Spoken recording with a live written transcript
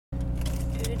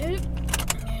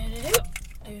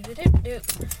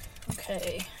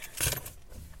Okay.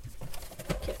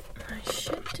 Get my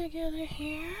shit together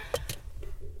here.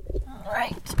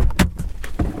 Alright.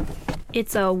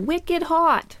 It's a wicked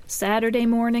hot Saturday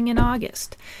morning in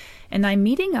August, and I'm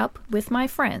meeting up with my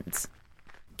friends.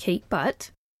 Kate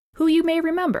Butt, who you may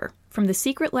remember from The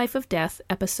Secret Life of Death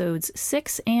episodes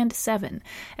 6 and 7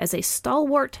 as a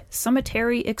stalwart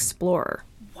cemetery explorer.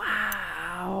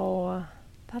 Wow.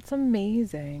 That's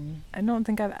amazing. I don't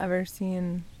think I've ever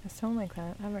seen a song like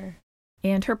that, ever.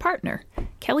 And her partner,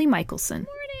 Kelly Michelson.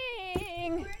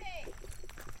 Morning!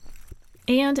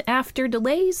 And after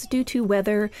delays due to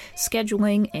weather,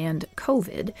 scheduling, and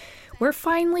COVID, we're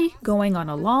finally going on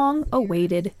a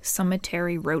long-awaited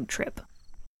cemetery road trip.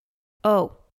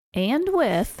 Oh, and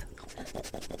with...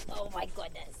 Oh my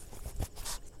goodness.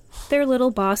 their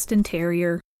little Boston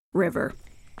Terrier, River.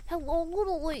 Hello,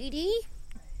 little lady.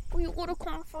 Will you want to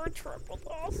come for a trip with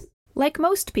us? Like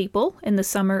most people in the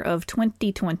summer of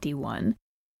 2021,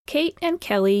 Kate and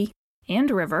Kelly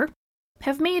and River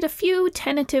have made a few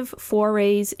tentative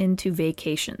forays into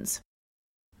vacations.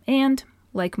 And,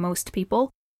 like most people,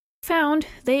 found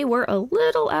they were a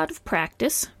little out of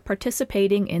practice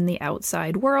participating in the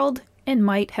outside world and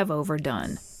might have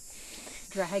overdone.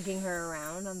 Dragging her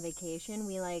around on vacation,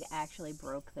 we actually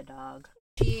broke the dog.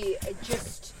 She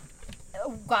just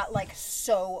got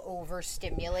so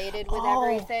overstimulated with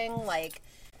everything, like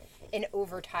an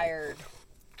overtired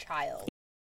child.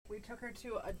 We took her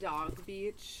to a dog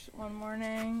beach one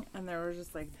morning, and there were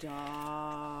just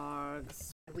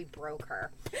dogs. We broke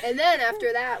her. And then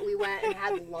after that, we went and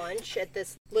had lunch at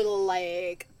this little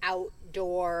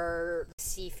outdoor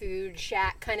seafood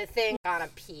shack kind of thing on a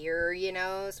pier,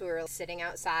 so we were sitting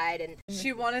outside. And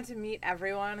she wanted to meet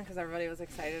everyone because everybody was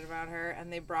excited about her,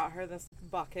 and they brought her this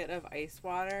bucket of ice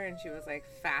water, and she was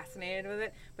fascinated with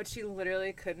it, but she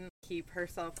literally couldn't keep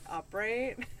herself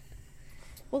upright.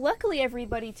 Well, luckily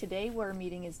everybody today we're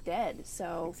meeting is dead,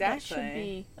 so exactly. That should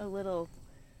be a little...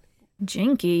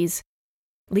 Jinkies.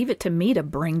 Leave it to me to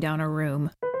bring down a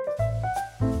room.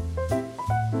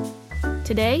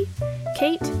 Today,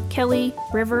 Kate, Kelly,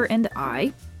 River, and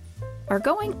I are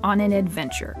going on an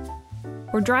adventure.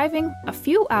 We're driving a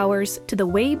few hours to the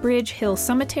Weybridge Hill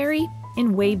Cemetery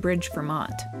in Weybridge,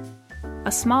 Vermont,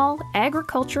 a small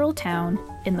agricultural town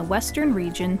in the western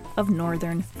region of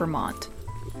northern Vermont.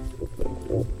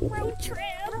 Road trip!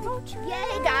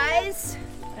 yay, guys!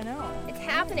 I know. It's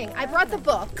happening. I brought the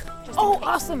book.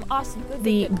 Awesome.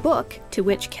 The book to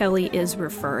which Kelly is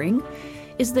referring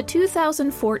is the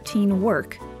 2014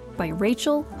 work by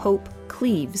Rachel Hope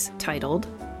Cleaves titled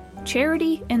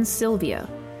Charity and Sylvia,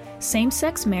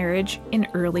 Same-Sex Marriage in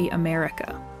Early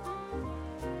America.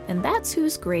 And that's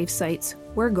whose grave sites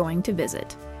we're going to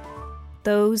visit.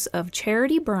 Those of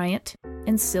Charity Bryant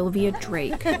and Sylvia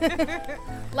Drake.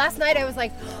 Last night I was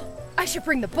like, I should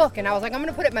bring the book. And I was like, I'm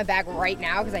going to put it in my bag right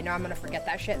now because I know I'm going to forget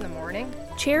that shit in the morning.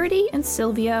 Charity and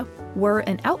Sylvia were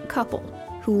an out couple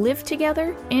who lived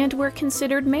together and were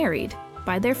considered married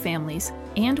by their families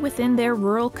and within their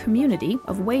rural community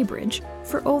of Weybridge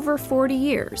for over 40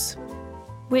 years,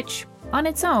 which, on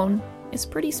its own, is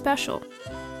pretty special.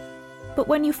 But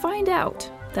when you find out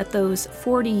that those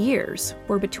 40 years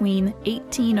were between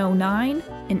 1809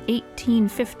 and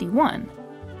 1851,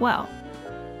 well,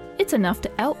 it's enough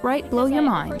to outright blow your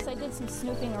mind. Of course, I did some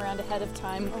snooping around ahead of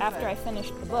time after I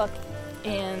finished the book,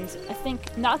 and I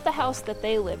think not the house that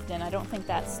they lived in, I don't think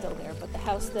that's still there, but the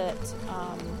house that...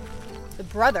 The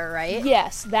brother, right?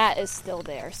 Yes, that is still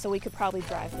there, so we could probably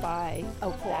drive by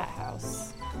that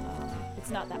house. It's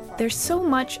not that far. There's so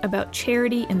much about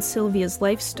Charity and Sylvia's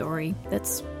life story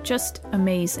that's just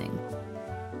amazing.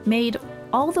 Made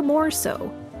all the more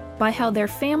so by how their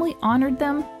family honored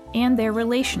them and their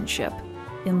relationship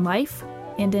in life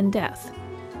and in death.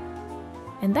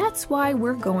 And that's why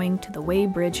we're going to the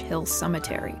Weybridge Hill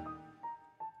Cemetery.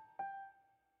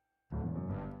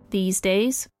 These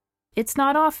days, it's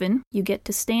not often you get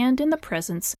to stand in the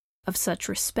presence of such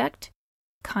respect,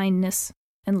 kindness,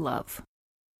 and love.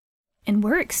 And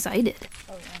we're excited.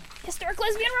 Oh, yeah. Historic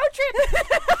lesbian road trip!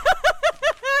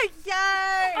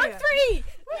 Yay! On 3!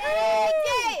 Yay!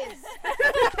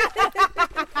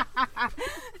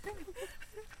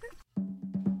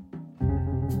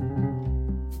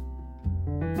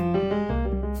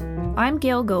 I'm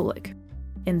Gail Golick,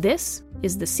 and this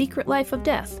is The Secret Life of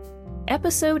Death,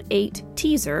 Episode 8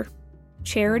 teaser,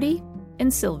 Charity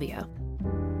and Sylvia.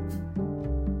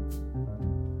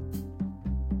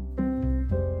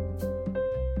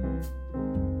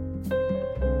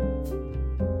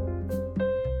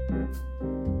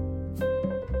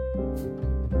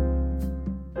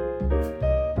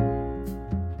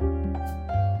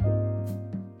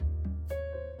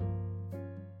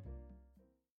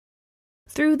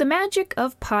 Through the magic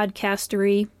of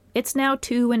podcastery, it's now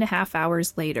 2.5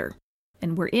 hours later,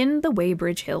 and we're in the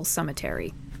Weybridge Hill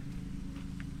Cemetery.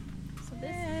 So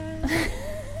this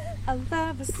I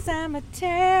love the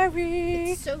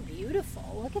cemetery. It's so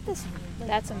beautiful. Look at this view.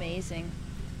 That's amazing.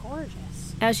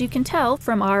 Gorgeous. As you can tell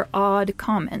from our odd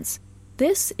comments,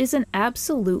 this is an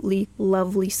absolutely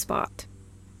lovely spot.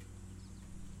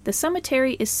 The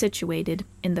cemetery is situated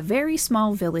in the very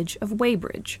small village of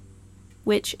Weybridge,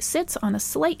 which sits on a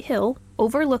slight hill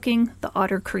overlooking the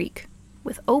Otter Creek,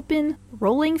 with open,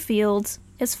 rolling fields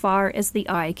as far as the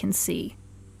eye can see.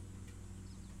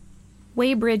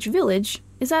 Weybridge Village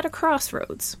is at a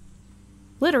crossroads,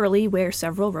 literally where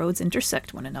several roads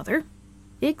intersect one another,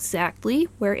 exactly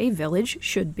where a village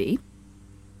should be.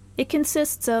 It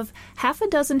consists of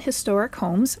 6 historic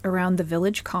homes around the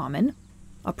village common,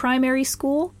 a primary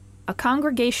school, a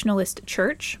Congregationalist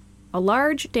church, a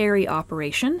large dairy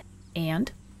operation,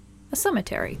 and a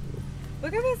cemetery.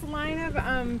 Look at this line of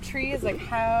trees, like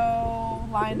how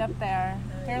lined up there.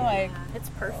 They're like, It's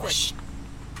perfect.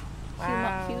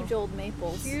 wow. Huge old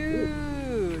maples.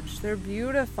 Huge. They're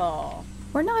beautiful.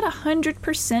 We're not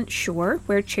 100% sure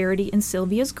where Charity and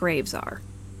Sylvia's graves are,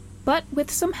 but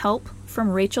with some help from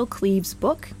Rachel Cleave's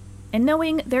book, and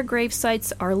knowing their grave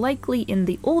sites are likely in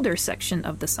the older section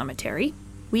of the cemetery,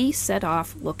 we set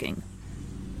off looking.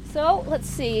 So let's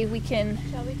see. We can.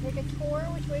 Shall we take a tour?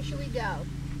 Which way should we go?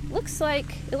 It looks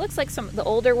like some of the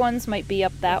older ones might be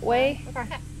up that way.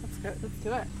 Okay, let's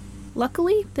do it.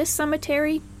 Luckily, this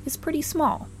cemetery is pretty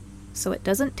small, so it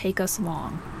doesn't take us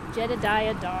long.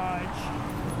 Jedediah Dodge.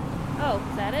 Oh,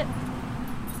 is that it?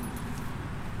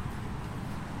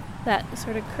 That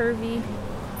sort of curvy.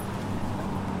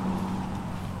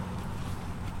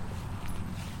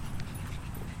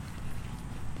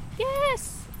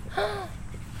 Yes!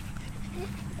 It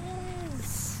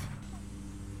is.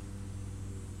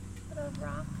 Put a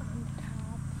rock on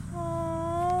top.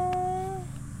 Aww.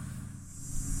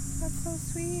 That's so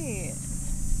sweet.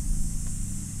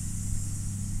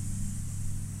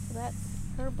 So that's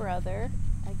her brother,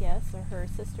 I guess, or her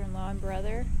sister-in-law and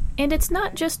brother. And it's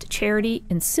not just Charity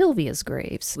and Sylvia's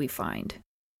graves we find.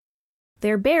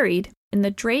 They're buried in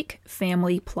the Drake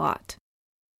family plot.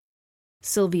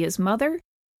 Sylvia's mother,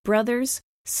 brothers,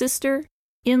 sister,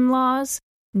 in-laws,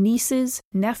 nieces,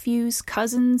 nephews,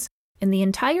 cousins, and the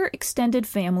entire extended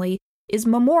family is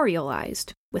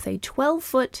memorialized with a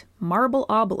 12-foot marble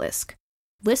obelisk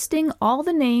listing all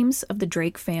the names of the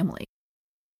Drake family.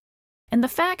 And the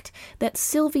fact that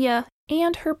Sylvia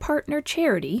and her partner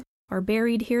Charity are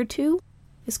buried here too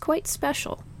is quite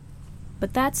special.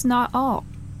 But that's not all.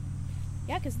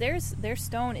 Yeah, because their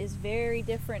stone is very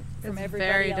different from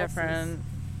everybody very else's. different.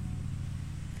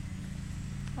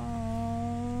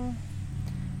 Oh,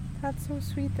 that's so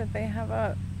sweet that they have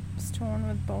a stone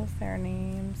with both their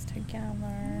names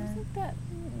together. Isn't that?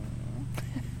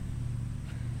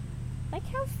 Like,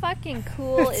 how fucking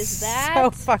cool is that?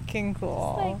 So fucking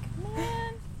cool. It's like,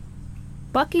 man.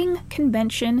 Bucking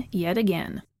convention yet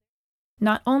again.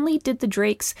 Not only did the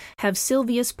Drakes have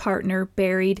Sylvia's partner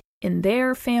buried in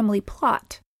their family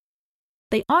plot,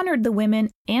 they honored the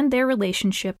women and their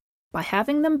relationship by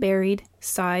having them buried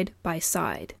side by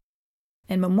side,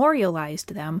 and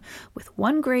memorialized them with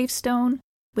one gravestone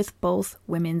with both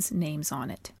women's names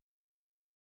on it.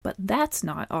 But that's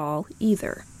not all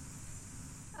either.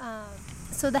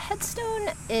 So the headstone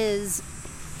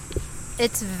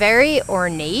it's very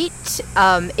ornate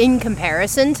in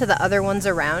comparison to the other ones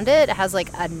around it. It has an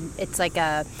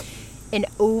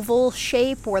oval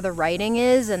shape where the writing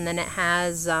is, and then it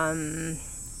has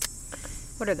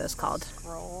what are those called?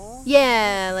 Scroll?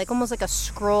 Yeah, like almost like a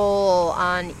scroll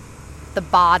on the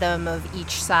bottom of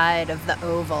each side of the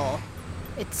oval.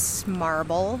 It's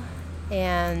marble,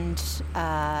 and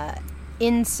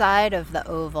inside of the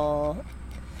oval,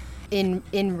 in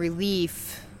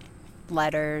relief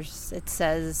letters, it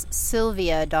says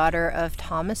Sylvia, daughter of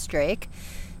Thomas Drake,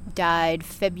 died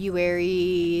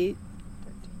February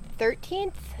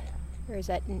 13th, or is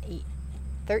that an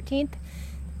 13th?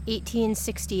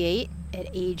 1868 at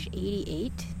age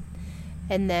 88.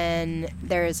 And then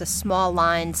there is a small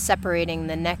line separating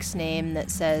the next name that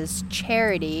says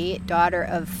Charity, daughter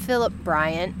of Philip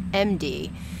Bryant,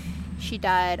 MD. She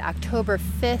died October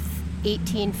 5th,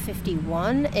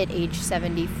 1851 at age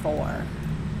 74.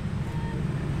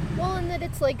 Well, and that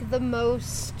it's like the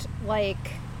most,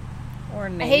 like,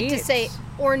 Ornate. I hate to say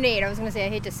ornate. I was going to say, I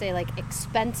hate to say, like,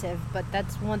 expensive, but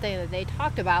that's one thing that they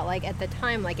talked about. Like, at the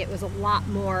time, like, it was a lot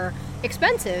more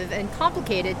expensive and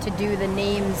complicated to do the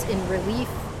names in relief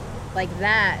like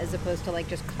that as opposed to, like,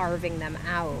 just carving them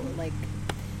out. Like,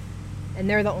 And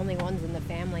they're the only ones in the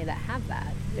family that have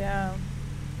that. Yeah.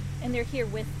 And they're here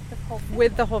with the whole family.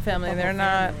 With the whole family. They're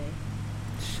not family.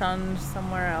 shunned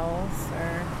somewhere else,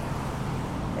 or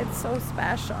it's so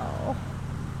special.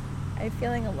 I'm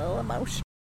feeling a little emotional.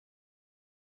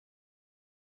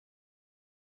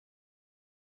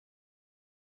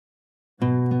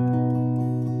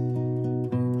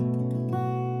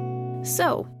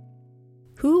 So,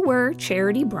 who were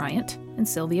Charity Bryant and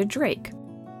Sylvia Drake?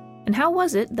 And how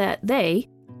was it that they,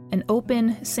 an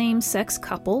open, same-sex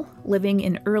couple living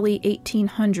in early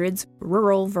 1800s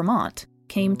rural Vermont,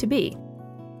 came to be?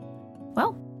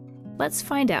 Well, let's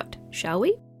find out, shall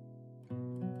we?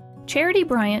 Charity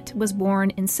Bryant was born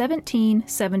in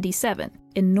 1777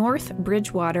 in North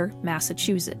Bridgewater,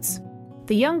 Massachusetts,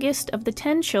 the youngest of the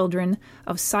 10 children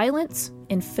of Silence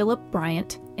and Philip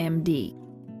Bryant, M.D.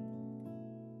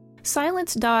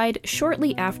 Silence died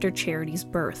shortly after Charity's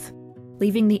birth,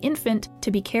 leaving the infant to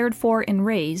be cared for and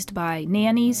raised by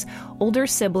nannies, older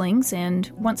siblings, and,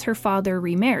 once her father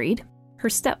remarried, her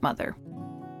stepmother.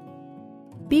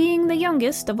 Being the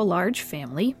youngest of a large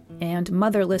family, and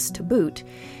motherless to boot,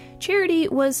 Charity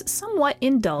was somewhat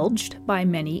indulged by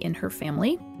many in her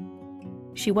family.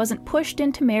 She wasn't pushed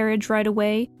into marriage right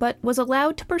away, but was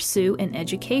allowed to pursue an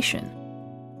education,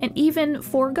 and even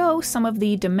forego some of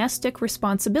the domestic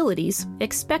responsibilities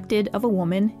expected of a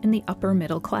woman in the upper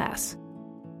middle class.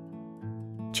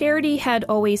 Charity had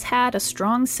always had a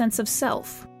strong sense of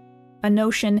self, a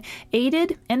notion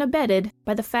aided and abetted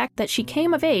by the fact that she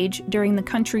came of age during the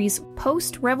country's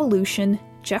post-revolution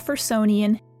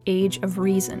Jeffersonian Age of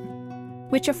Reason,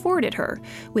 which afforded her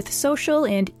with social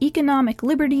and economic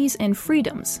liberties and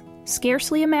freedoms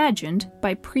scarcely imagined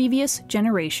by previous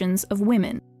generations of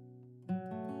women.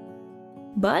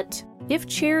 But if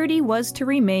Charity was to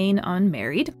remain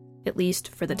unmarried, at least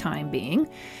for the time being,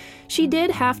 she did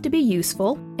have to be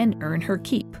useful and earn her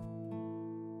keep.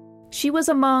 She was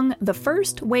among the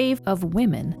first wave of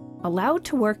women allowed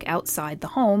to work outside the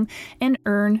home and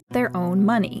earn their own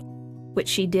money, which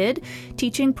she did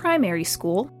teaching primary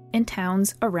school in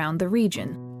towns around the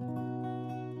region.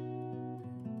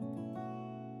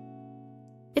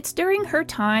 It's during her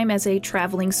time as a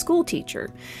traveling school teacher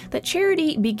that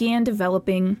Charity began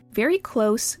developing very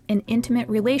close and intimate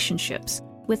relationships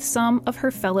with some of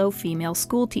her fellow female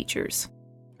school teachers.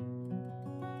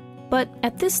 But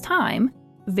at this time,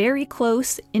 very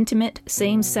close, intimate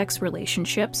same-sex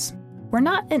relationships were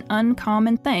not an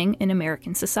uncommon thing in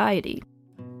American society.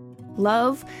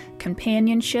 Love,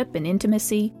 companionship, and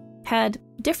intimacy had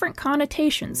different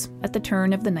connotations at the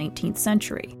turn of the 19th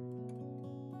century.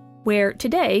 Where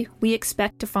today we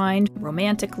expect to find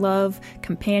romantic love,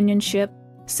 companionship,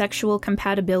 sexual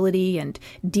compatibility, and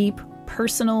deep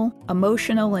personal,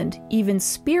 emotional, and even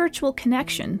spiritual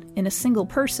connection in a single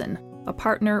person, a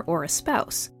partner, or a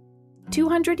spouse.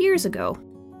 200 years ago,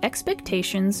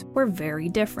 expectations were very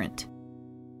different.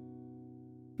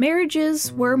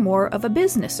 Marriages were more of a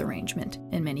business arrangement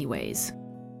in many ways.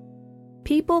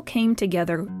 People came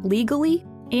together legally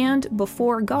and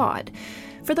before God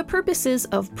for the purposes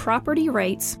of property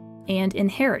rights and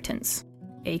inheritance,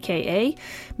 aka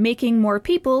making more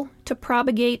people to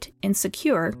propagate and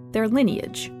secure their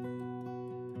lineage.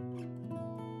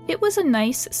 It was a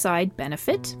nice side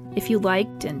benefit if you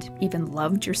liked and even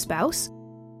loved your spouse,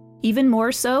 even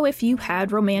more so if you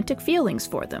had romantic feelings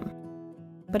for them.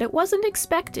 But it wasn't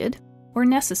expected or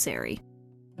necessary.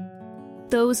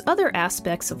 Those other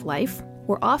aspects of life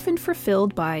were often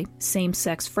fulfilled by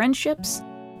same-sex friendships,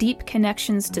 deep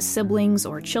connections to siblings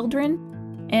or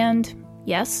children, and,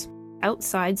 yes,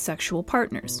 outside sexual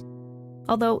partners,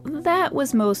 although that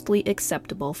was mostly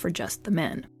acceptable for just the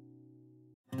men.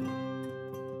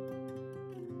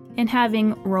 And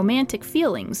having romantic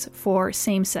feelings for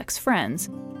same-sex friends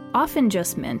often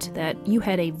just meant that you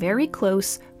had a very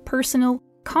close, personal,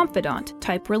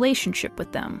 confidant-type relationship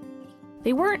with them.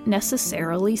 They weren't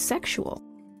necessarily sexual,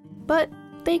 but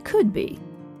they could be.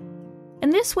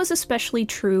 And this was especially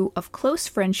true of close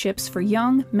friendships for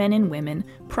young men and women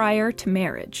prior to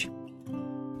marriage.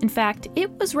 In fact,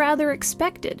 it was rather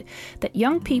expected that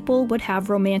young people would have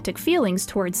romantic feelings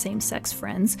towards same-sex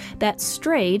friends that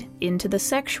strayed into the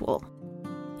sexual.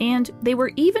 And they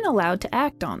were even allowed to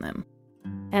act on them,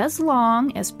 as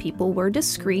long as people were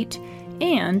discreet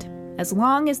and as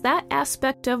long as that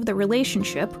aspect of the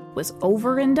relationship was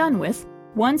over and done with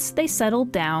once they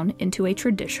settled down into a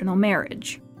traditional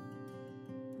marriage.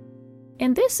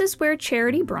 And this is where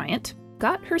Charity Bryant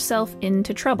got herself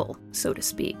into trouble, so to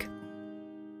speak.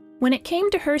 When it came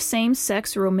to her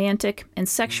same-sex romantic and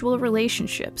sexual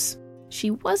relationships, she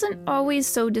wasn't always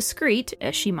so discreet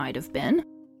as she might have been.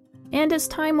 And as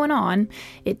time went on,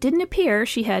 it didn't appear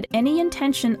she had any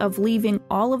intention of leaving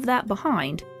all of that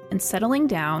behind and settling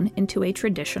down into a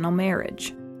traditional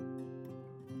marriage.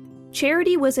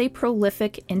 Charity was a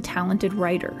prolific and talented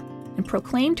writer and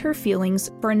proclaimed her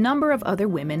feelings for a number of other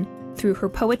women through her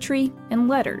poetry and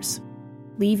letters,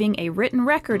 leaving a written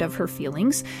record of her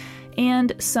feelings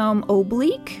and some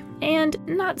oblique and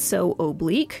not so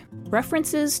oblique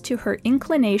references to her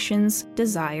inclinations,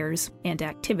 desires, and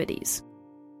activities.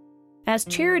 As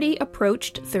Charity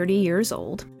approached 30 years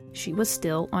old, she was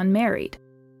still unmarried,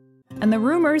 and the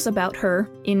rumors about her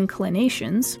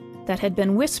inclinations that had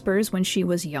been whispers when she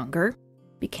was younger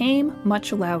became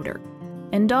much louder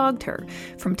and dogged her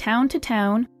from town to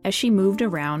town as she moved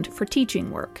around for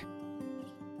teaching work.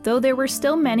 Though there were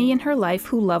still many in her life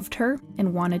who loved her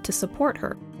and wanted to support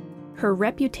her, her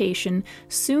reputation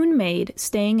soon made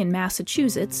staying in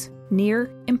Massachusetts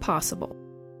near impossible.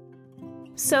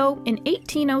 So, in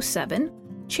 1807,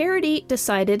 Charity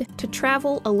decided to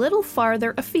travel a little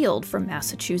farther afield from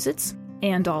Massachusetts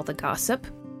and all the gossip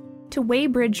to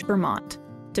Weybridge, Vermont,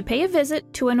 to pay a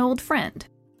visit to an old friend,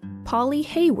 Polly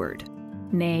Hayward,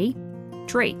 née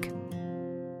Drake.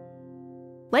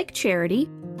 Like Charity,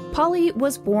 Polly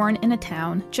was born in a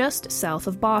town just south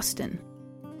of Boston.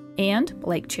 And,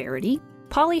 like Charity,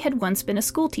 Polly had once been a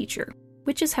schoolteacher,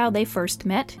 which is how they first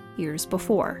met years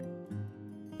before.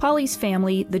 Polly's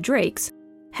family, the Drakes,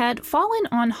 had fallen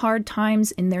on hard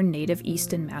times in their native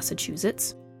Easton,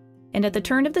 Massachusetts, and at the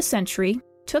turn of the century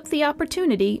took the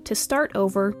opportunity to start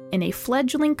over in a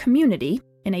fledgling community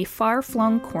in a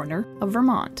far-flung corner of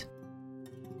Vermont.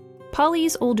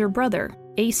 Polly's older brother,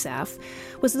 Asaph,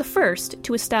 was the first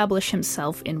to establish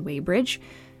himself in Weybridge,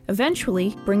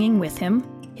 eventually bringing with him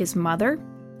his mother,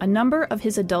 a number of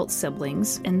his adult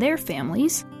siblings and their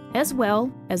families, as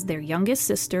well as their youngest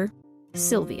sister,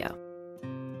 Sylvia.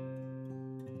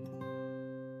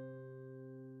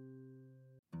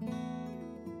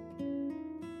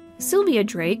 Sylvia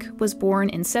Drake was born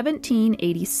in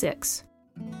 1786,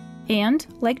 and,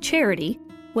 like Charity,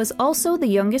 was also the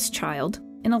youngest child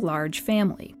in a large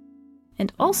family.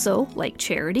 And also, like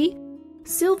Charity,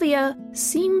 Sylvia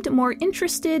seemed more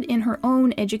interested in her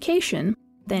own education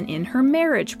than in her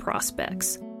marriage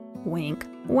prospects. Wink,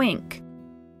 wink.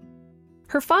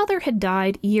 Her father had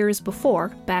died years before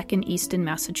back in Easton,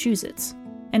 Massachusetts,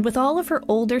 and with all of her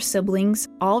older siblings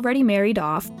already married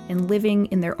off and living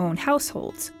in their own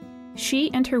households,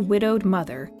 she and her widowed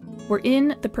mother were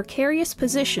in the precarious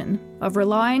position of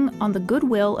relying on the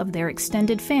goodwill of their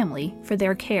extended family for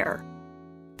their care.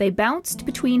 They bounced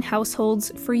between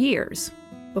households for years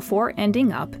before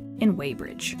ending up in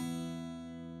Weybridge.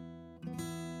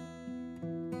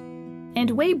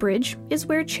 And Weybridge is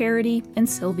where Charity and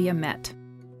Sylvia met.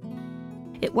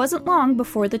 It wasn't long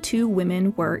before the two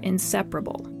women were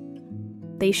inseparable.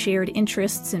 They shared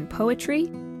interests in poetry,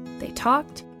 they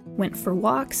talked, went for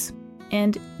walks,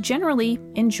 and generally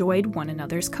enjoyed one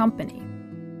another's company.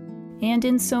 And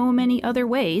in so many other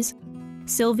ways,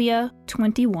 Sylvia,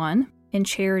 21, and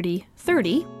Charity,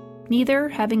 30, neither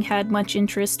having had much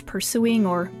interest pursuing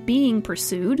or being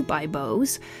pursued by beaux,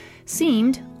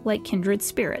 seemed like kindred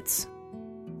spirits.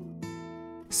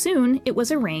 Soon it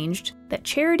was arranged that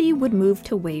Charity would move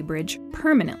to Weybridge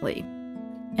permanently,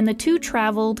 and the two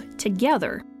traveled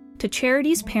together to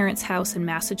Charity's parents' house in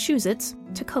Massachusetts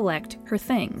to collect her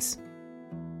things.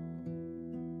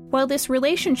 While this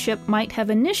relationship might have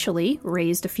initially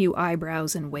raised a few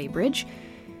eyebrows in Weybridge,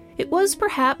 it was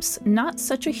perhaps not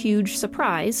such a huge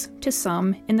surprise to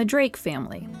some in the Drake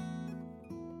family.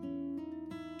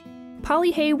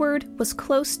 Polly Hayward was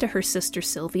close to her sister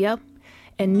Sylvia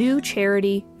and knew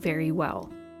Charity very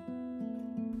well.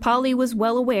 Polly was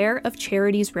well aware of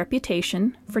Charity's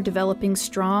reputation for developing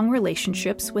strong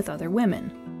relationships with other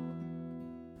women.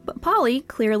 But Polly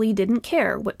clearly didn't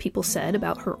care what people said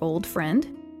about her old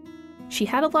friend. She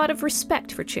had a lot of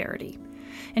respect for Charity,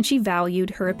 and she valued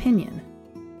her opinion.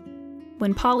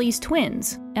 When Polly's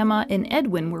twins, Emma and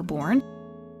Edwin, were born,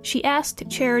 she asked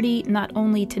Charity not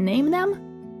only to name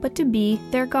them, but to be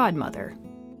their godmother.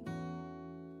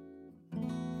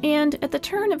 And at the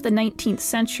turn of the 19th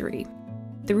century,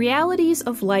 the realities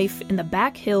of life in the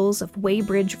back hills of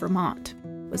Weybridge, Vermont,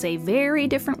 was a very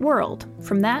different world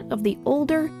from that of the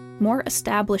older, more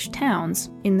established towns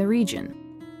in the region.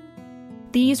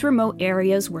 These remote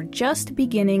areas were just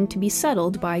beginning to be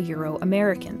settled by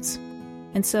Euro-Americans,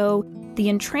 and so the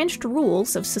entrenched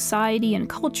rules of society and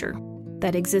culture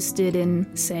that existed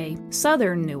in, say,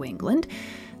 southern New England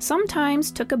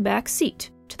sometimes took a back seat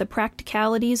to the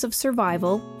practicalities of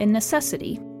survival and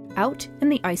necessity out in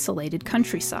the isolated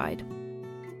countryside.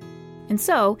 And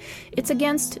so, it's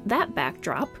against that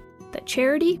backdrop that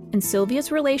Charity and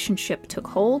Sylvia's relationship took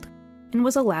hold and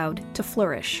was allowed to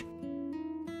flourish.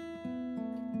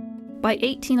 By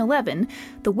 1811,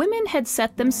 the women had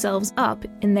set themselves up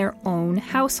in their own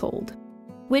household,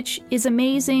 which is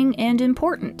amazing and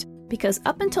important because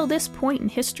up until this point in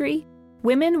history,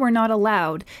 women were not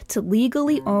allowed to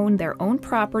legally own their own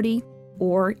property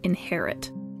or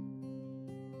inherit.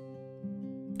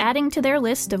 Adding to their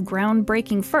list of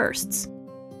groundbreaking firsts,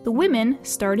 the women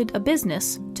started a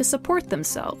business to support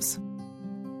themselves.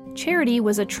 Charity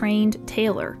was a trained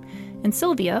tailor, and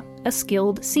Sylvia a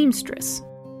skilled seamstress.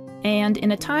 And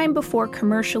in a time before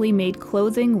commercially made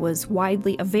clothing was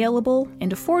widely available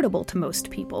and affordable to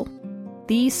most people,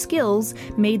 these skills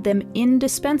made them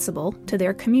indispensable to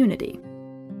their community.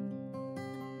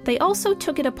 They also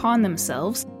took it upon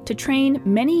themselves to train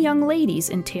many young ladies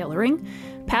in tailoring,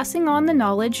 passing on the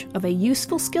knowledge of a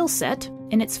useful skill set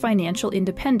and its financial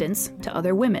independence to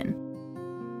other women.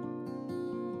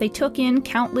 They took in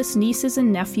countless nieces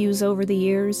and nephews over the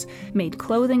years, made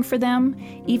clothing for them,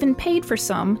 even paid for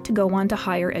some to go on to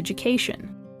higher education.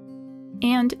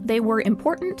 And they were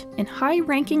important and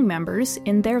high-ranking members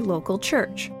in their local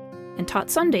church, and taught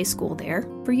Sunday school there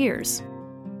for years.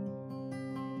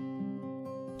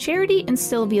 Charity and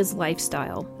Sylvia's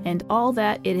lifestyle, and all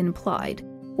that it implied,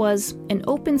 was an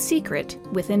open secret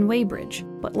within Weybridge,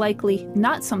 but likely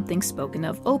not something spoken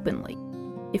of openly,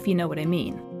 if you know what I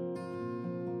mean.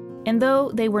 And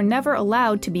though they were never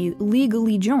allowed to be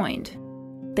legally joined,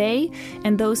 they,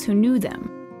 and those who knew them,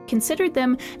 considered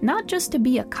them not just to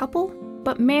be a couple,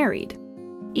 but married,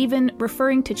 even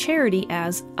referring to Charity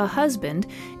as a husband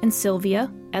and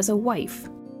Sylvia as a wife.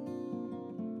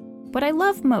 What I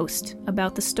love most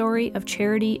about the story of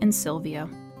Charity and Sylvia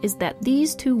is that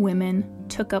these two women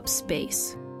took up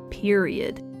space,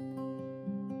 period.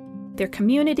 Their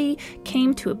community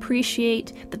came to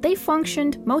appreciate that they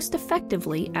functioned most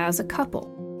effectively as a couple.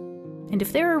 And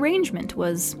if their arrangement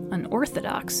was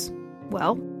unorthodox,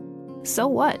 well, so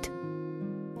what?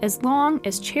 As long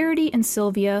as Charity and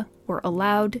Sylvia were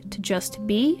allowed to just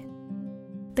be,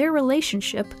 their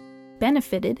relationship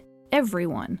benefited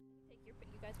everyone.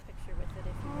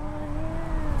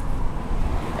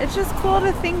 It's just cool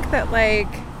to think that, like,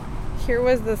 here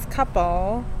was this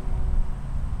couple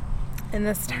in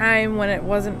this time when it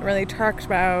wasn't really talked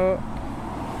about,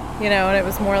 you know, and it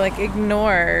was more like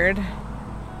ignored,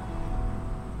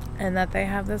 and that they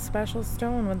have this special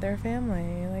stone with their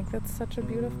family. Like, that's such a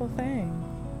beautiful thing.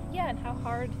 Yeah, and how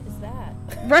hard is that?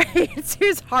 Right,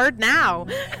 it's hard now.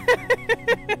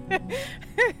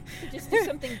 Just do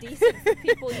something decent for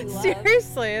people you love.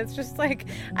 Seriously, it's just like,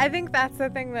 I think that's the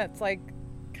thing that's like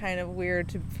kind of weird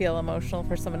to feel emotional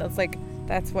for someone else. Like,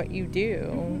 that's what you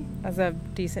do as a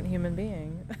decent human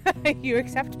being. You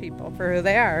accept people for who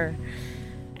they are.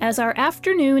 As our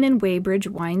afternoon in Weybridge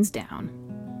winds down,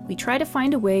 we try to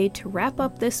find a way to wrap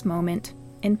up this moment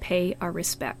and pay our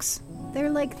respects.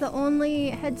 They're like the only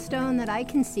headstone that I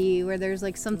can see where there's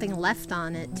like something left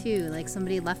on it too. Like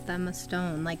somebody left them a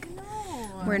stone. Like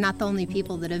we're not the only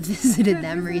people that have visited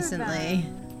them recently.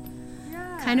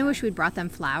 Yeah. Kind of wish we'd brought them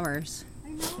flowers. I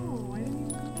know. I didn't even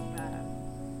think of that.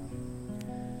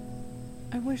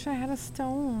 I wish I had a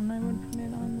stone. I would put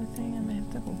it on the thing and I have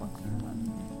to go look for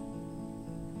one.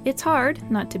 It's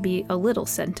hard not to be a little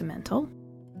sentimental.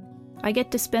 I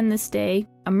get to spend this day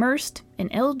immersed in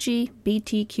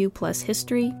LGBTQ+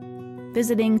 history,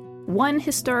 visiting one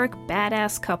historic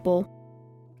badass couple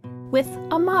with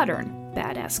a modern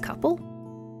badass couple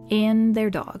and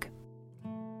their dog.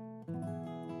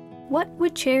 What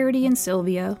would Charity and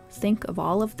Sylvia think of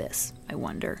all of this, I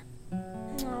wonder?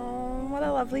 Oh, what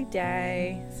a lovely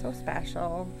day. So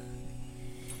special.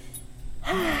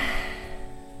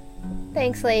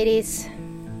 Thanks, ladies.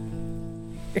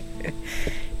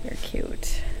 You're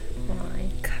cute. Why?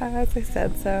 'Cause I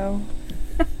said so.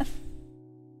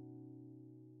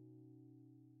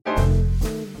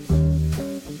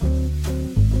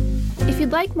 If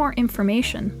you'd like more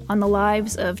information on the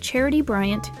lives of Charity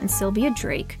Bryant and Sylvia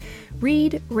Drake,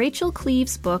 read Rachel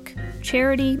Cleave's book,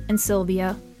 Charity and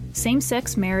Sylvia,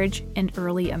 Same-Sex Marriage and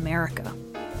Early America.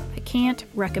 I can't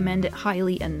recommend it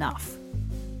highly enough.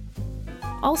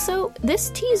 Also, this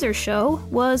teaser show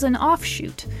was an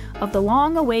offshoot of the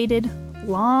long-awaited,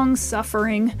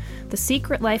 long-suffering The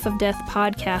Secret Life of Death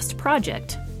podcast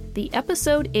project, the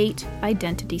Episode 8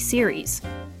 Identity series,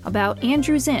 about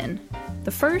Andrew's Inn,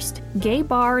 the first gay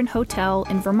bar and hotel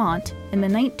in Vermont in the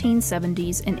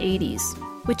 1970s and 80s,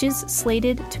 which is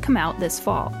slated to come out this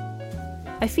fall.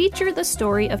 I feature the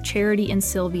story of Charity and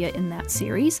Sylvia in that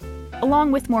series,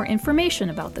 along with more information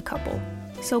about the couple.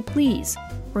 So please,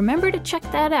 remember to check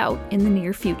that out in the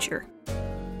near future.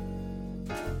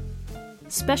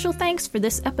 Special thanks for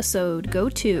this episode go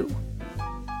to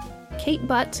Kate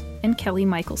Butt and Kelly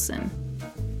Michelson.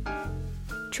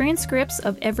 Transcripts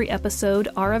of every episode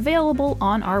are available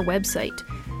on our website,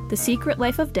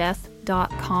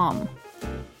 thesecretlifeofdeath.com.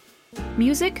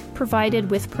 Music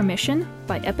provided with permission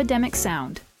by Epidemic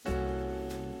Sound.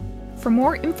 For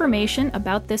more information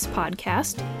about this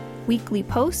podcast, weekly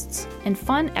posts, and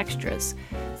fun extras,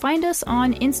 find us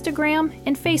on Instagram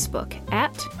and Facebook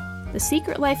at The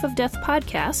Secret Life of Death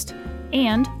Podcast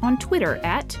and on Twitter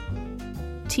at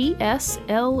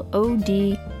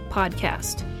TSLoD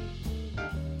Podcast.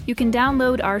 You can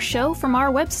download our show from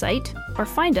our website or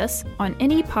find us on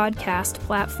any podcast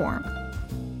platform.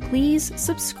 Please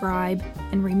subscribe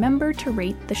and remember to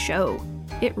rate the show.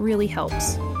 It really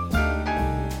helps.